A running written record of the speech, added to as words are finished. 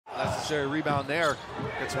unnecessary rebound there.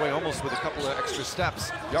 Gets away almost with a couple of extra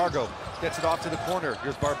steps. Yargo gets it off to the corner.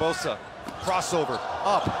 Here's Barbosa. Crossover,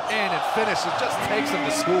 up, in, and finish. It just takes him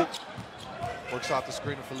to school. Works off the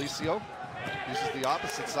screen of Felicio. Uses the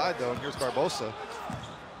opposite side, though, and here's Barbosa.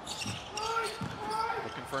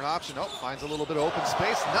 Looking for an option. Oh, finds a little bit of open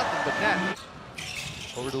space. Nothing but net.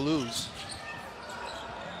 Over to Luz.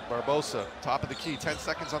 Barbosa, top of the key, 10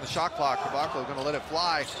 seconds on the shot clock. Kabaklo gonna let it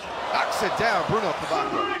fly. Knocks it down, Bruno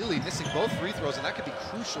Kabaklo. Really missing both free throws, and that could be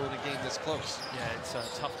crucial in a game this close. Yeah,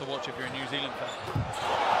 it's tough to watch if you're a New Zealand fan.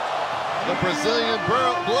 The Brazilian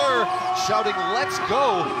Blur shouting, "Let's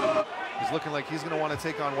go." He's looking like he's gonna want to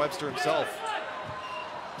take on Webster himself.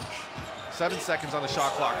 7 seconds on the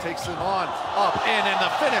shot clock, takes him on, up, in, and the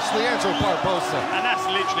finish, Leandro Barbosa. And that's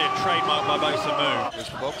literally a trademark Barbosa move. Here's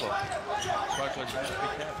Kabaklo. Barbosa has to be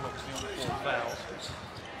careful, obviously, on the 4 fouls.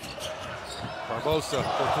 Barbosa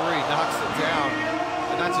for three, knocks it down.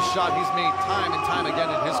 And that's a shot he's made time and time again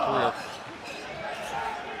in his career.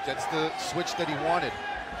 Gets the switch that he wanted.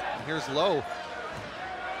 And here's Lowe.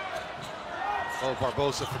 Oh,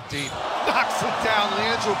 Barbosa for deep. Knocks it down,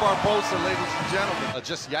 Leandro Barbosa, ladies and gentlemen.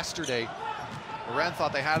 Just yesterday, Iran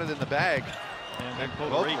thought they had it in the bag. And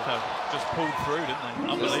Puerto Rico just pulled through, didn't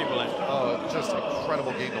they? Unbelievable. Oh, just an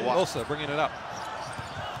incredible game to watch. Barbosa bringing it up.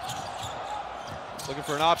 Looking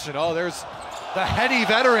for an option. Oh, there's the heady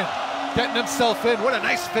veteran getting himself in. What a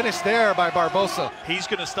nice finish there by Barbosa. He's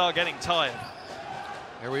going to start getting tired.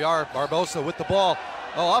 Here we are, Barbosa with the ball.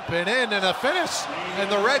 Oh, up and in, and a finish.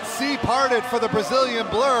 And the Red Sea parted for the Brazilian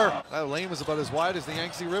Blur. That lane was about as wide as the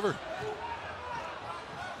Yangtze River.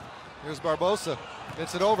 Here's Barbosa.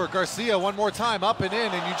 Gets it over. Garcia one more time, up and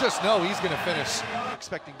in, and you just know he's going to finish.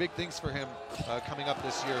 Expecting big things for him coming up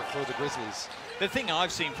this year for the Grizzlies. The thing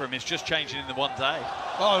I've seen from him is just changing in the one day.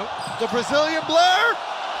 Oh, the Brazilian Blur!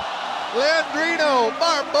 Leandro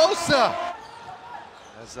Barbosa!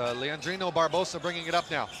 As Leandro Barbosa bringing it up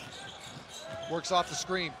now. Works off the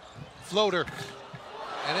screen. Floater.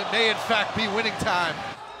 And it may in fact be winning time.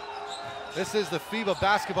 This is the FIBA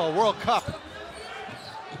Basketball World Cup.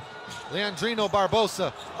 Leandro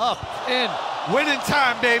Barbosa, up, in, winning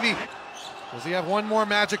time, baby. Does he have one more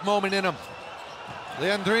magic moment in him?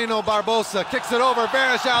 Leandro Barbosa kicks it over,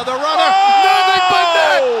 Varejao, the runner, nothing but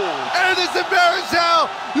net! Anderson Varejao,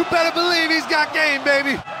 you better believe he's got game,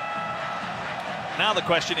 baby. Now the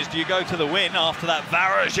question is, do you go to the win after that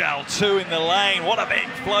Varejao 2 in the lane? What a big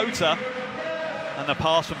floater. And the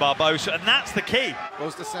pass from Barbosa, and that's the key.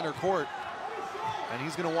 Goes to center court, and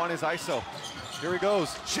he's gonna want his ISO. Here he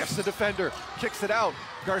goes, shifts the defender, kicks it out.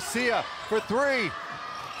 Garcia for three.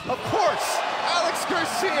 Of course, Alex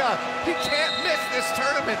Garcia. He can't miss this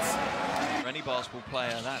tournament. For any basketball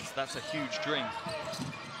player, that's a huge dream.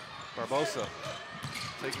 Barbosa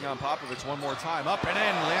taking on Popovich one more time. Up and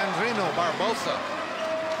in, Leandro Barbosa.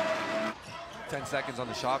 10 seconds on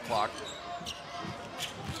the shot clock.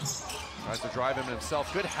 Tries to drive him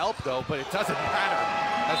himself. Good help, though, but it doesn't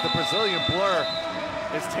matter as the Brazilian Blur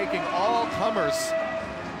is taking all comers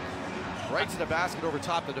right to the basket over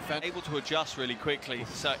top the defense. Able to adjust really quickly,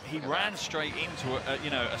 so he ran straight into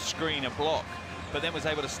a screen, a block, but then was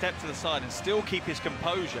able to step to the side and still keep his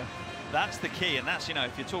composure. That's the key, and that's,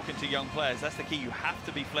 if you're talking to young players, that's the key. You have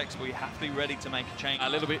to be flexible, you have to be ready to make a change. A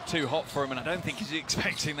little bit too hot for him, and I don't think he's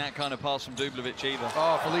expecting that kind of pass from Dublovic either.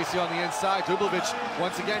 Oh, Felicio on the inside. Dublovic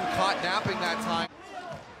once again caught napping that time.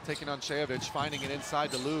 Taking on Sheovic, finding it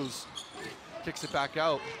inside to lose. Kicks it back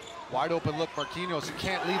out. Wide open look, Marquinhos. You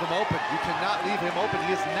can't leave him open. You cannot leave him open.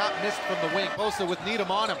 He has not missed from the wing. Bosa with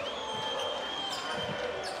Needham on him.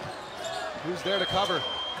 Who's there to cover?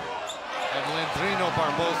 And Leandro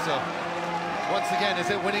Barbosa. Once again,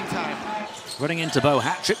 is it winning time? Running into Bo,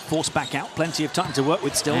 hat-trick, forced back out. Plenty of time to work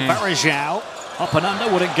with still. Varejao, up and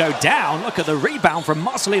under, wouldn't go down. Look at the rebound from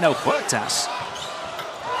Marcelino Huertas.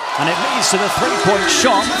 And it leads to the three-point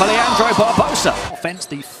shot for Leandro Barbosa. Offense,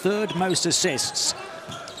 the third most assists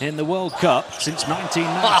in the World Cup since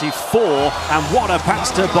 1994. And what a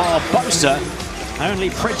pass to Barbosa. Only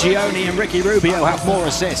Prigioni and Ricky Rubio have more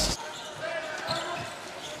assists.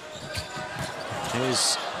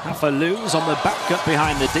 Here's Luz on the back cut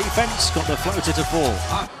behind the defense. Got the floater to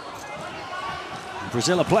fall.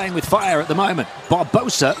 Brazil are playing with fire at the moment.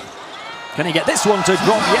 Barbosa. Can he get this one to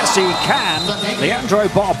drop? Yes, he can. Leandro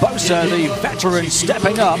Barbosa, the veteran,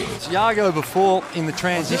 stepping up. Yargo before in the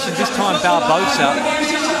transition, this time Barbosa.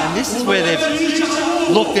 And this is where they've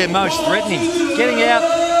looked their most threatening. Getting out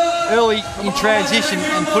early in transition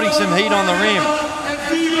and putting some heat on the rim.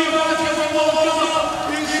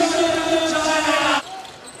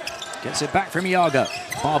 Gets it back from Yargo.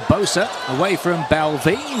 Barbosa away from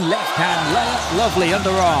Balvin. Left hand layup, lovely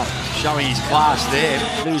underarm. showing his class there.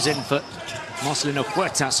 Losing for Marcelino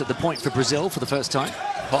Huertas at the point for Brazil for the first time.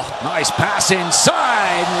 Oh, nice pass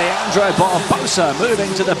inside. Leandro Barbosa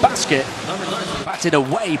moving to the basket. Batted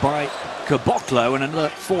away by Caboclo, and another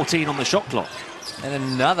 14 on the shot clock. And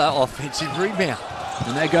another offensive rebound.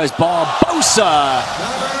 And there goes Barbosa.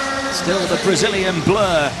 Still the Brazilian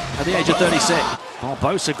blur at the age of 36.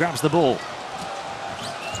 Barbosa grabs the ball.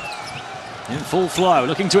 In full flow,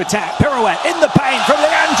 looking to attack. Pirouette in the paint from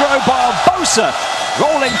Leandro Barbosa.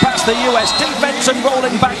 Rolling past the US defense and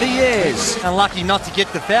rolling back the years. Unlucky not to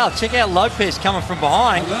get the foul. Check out Lopez coming from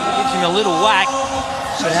behind. Gives him a little whack.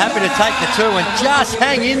 But happy to take the two and just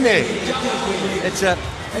hang in there. It's a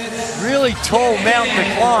really tall mountain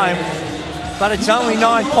to climb, but it's only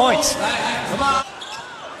 9 points.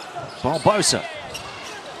 Barbosa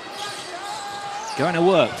going to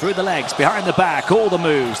work through the legs, behind the back, all the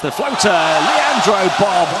moves. The floater, Leandro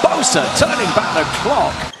Barbosa turning back the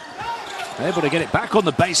clock. Able to get it back on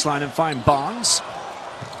the baseline and find Barnes.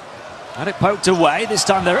 Had it poked away. This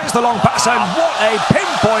time there is the long pass, and what a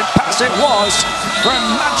pinpoint pass it was from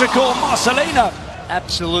magical Marcelino.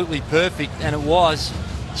 Absolutely perfect, and it was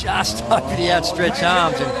just over the outstretched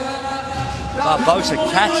arms, and Barbosa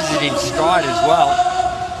catches it in stride as well.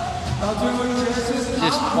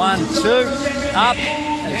 Just 1, 2, up,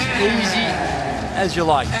 as easy as you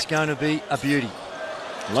like. It's going to be a beauty.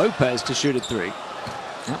 Lopez to shoot it 3.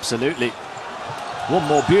 Absolutely. One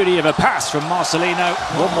more beauty of a pass from Marcelino.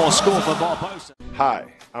 One more score for Barbosa. Hi,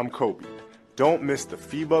 I'm Kobe. Don't miss the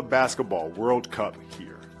FIBA Basketball World Cup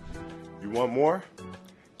here. You want more?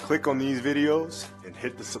 Click on these videos and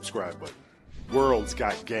hit the subscribe button. World's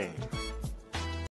got game.